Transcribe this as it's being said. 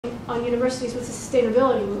on universities with the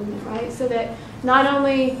sustainability movement, right? So that not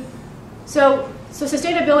only, so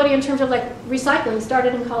sustainability in terms of like recycling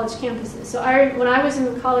started in college campuses. So when I was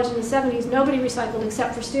in college in the 70s, nobody recycled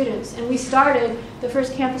except for students. And we started the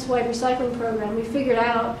first campus-wide recycling program. We figured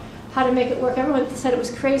out how to make it work. Everyone said it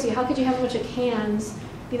was crazy. How could you have a bunch of cans,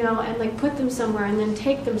 you know, and like put them somewhere and then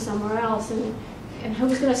take them somewhere else? And who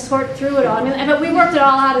was going to sort through it all? I mean, but we worked it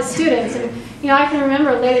all out as students. And, you know, I can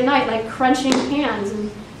remember late at night, like crunching cans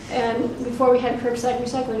and before we had curbside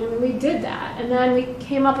recycling. I mean, we did that. And then we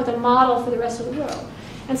came up with a model for the rest of the world.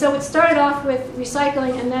 And so it started off with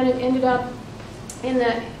recycling, and then it ended up in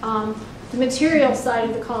the material side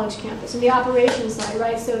of the college campus and the operations side,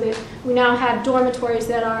 right? So that we now have dormitories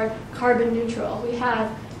that are carbon neutral. We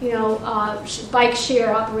have, you know, bike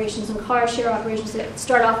share operations and car share operations that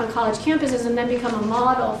start off on college campuses and then become a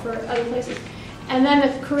model for other places. And then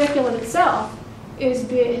the curriculum itself has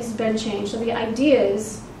been changed. So the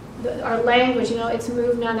ideas, our language, you know, it's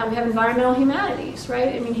moved now. Now we have environmental humanities,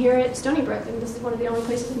 right? I mean, here at Stony Brook, and this is one of the only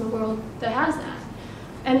places in the world that has that.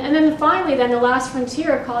 And then finally, then the last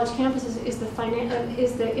frontier of college campuses is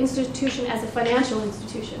the institution as a financial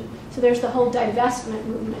institution. So there's the whole divestment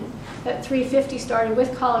movement that 350 started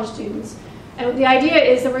with college students. And the idea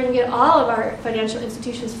is that we're going to get all of our financial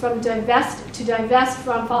institutions to divest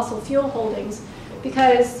from fossil fuel holdings,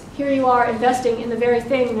 because here you are investing in the very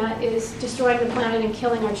thing that is destroying the planet and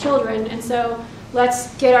killing our children. And so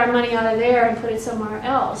let's get our money out of there and put it somewhere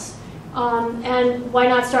else. And why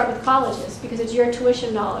not start with colleges? Because it's your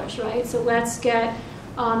tuition dollars, right? So let's get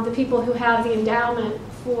the people who have the endowment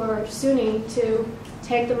for SUNY to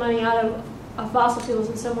take the money out of fossil fuels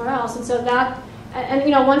and somewhere else. And so that, and you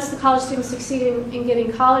know, once the college students succeed in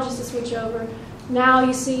getting colleges to switch over, now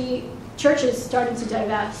you see churches starting to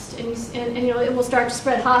divest, and you know, it will start to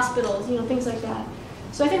spread hospitals, you know, things like that.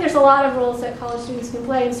 So I think there's a lot of roles that college students can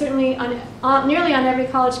play, and certainly nearly on every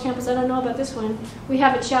college campus, I don't know about this one, we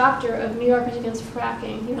have a chapter of New Yorkers Against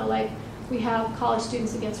Fracking, you know, like we have college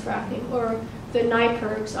students against fracking, or the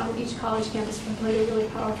NIPERGs on each college campus play a really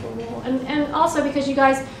powerful role. And also because you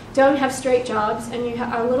guys don't have straight jobs, and you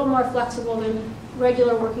are a little more flexible than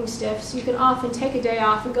regular working stiffs, you can often take a day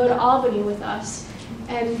off and go to Albany with us,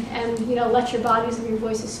 and you know, let your bodies and your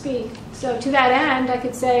voices speak. So to that end, I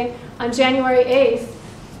could say on January 8th,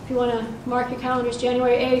 if you want to mark your calendars,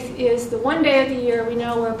 January 8th is the one day of the year we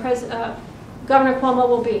know where Governor Cuomo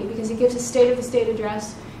will be, because he gives a State of the State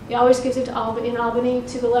address. He always gives it to Albany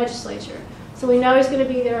to the legislature. So we know he's going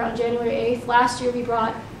to be there on January 8th. Last year we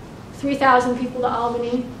brought 3,000 people to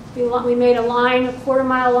Albany. We made a line a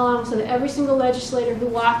quarter-mile long so that every single legislator who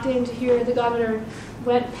walked in to hear the governor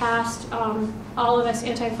went past all of us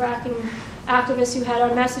anti-fracking activists who had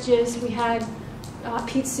our messages. We had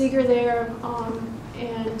Pete Seeger there,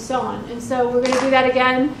 and so on. And so we're going to do that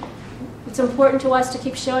again. It's important to us to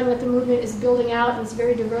keep showing that the movement is building out and it's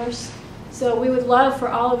very diverse. So we would love for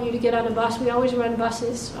all of you to get on a bus. We always run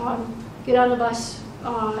buses. Get on a bus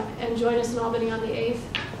and join us in Albany on the 8th.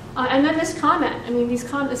 And then this comment, I mean, this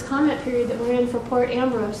comment period that we're in for Port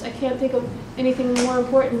Ambrose, I can't think of anything more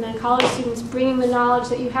important than college students bringing the knowledge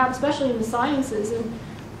that you have, especially in the sciences. And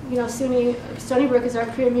you know, Stony Brook is our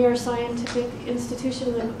premier scientific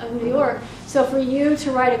institution of New York. So for you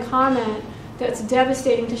to write a comment that's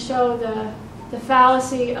devastating to show the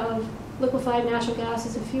fallacy of liquefied natural gas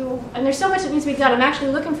as a fuel, and there's so much that needs to be done. I'm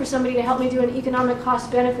actually looking for somebody to help me do an economic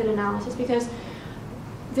cost-benefit analysis, because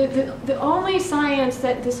the only science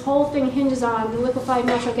that this whole thing hinges on, the liquefied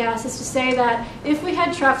natural gas, is to say that if we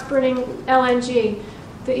had trucks burning LNG,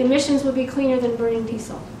 the emissions would be cleaner than burning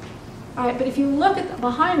diesel. All right, but if you look at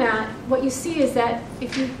behind that, what you see is that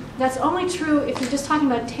that's only true if you're just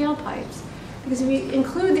talking about tailpipes. Because if you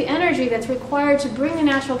include the energy that's required to bring the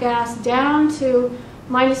natural gas down to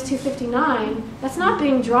minus 259, that's not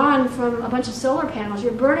being drawn from a bunch of solar panels.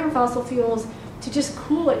 You're burning fossil fuels to just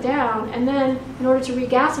cool it down, and then in order to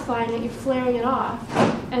regasify it, you're flaring it off.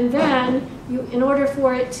 And then, in order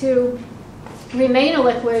for it to remain a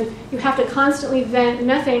liquid, you have to constantly vent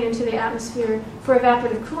methane into the atmosphere for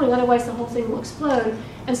evaporative cooling, otherwise the whole thing will explode.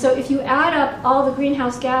 And so if you add up all the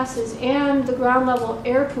greenhouse gases and the ground level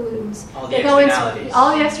air pollutants, all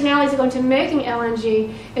the externalities that go into making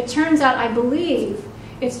LNG, it turns out, I believe,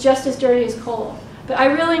 it's just as dirty as coal. But I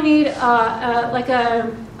really need like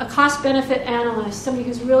a cost-benefit analyst, somebody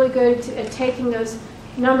who's really good at taking those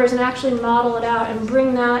numbers and actually model it out and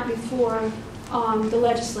bring that before the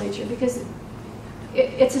legislature, because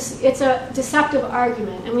it's a deceptive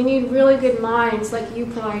argument, and we need really good minds like you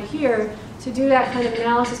provide here to do that kind of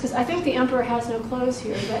analysis, because I think the emperor has no clothes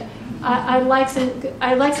here, but I'd like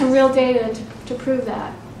some real data to prove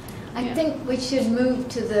that. I think we should move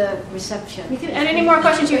to the reception. And any more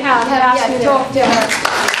questions you have, ask me talk to her.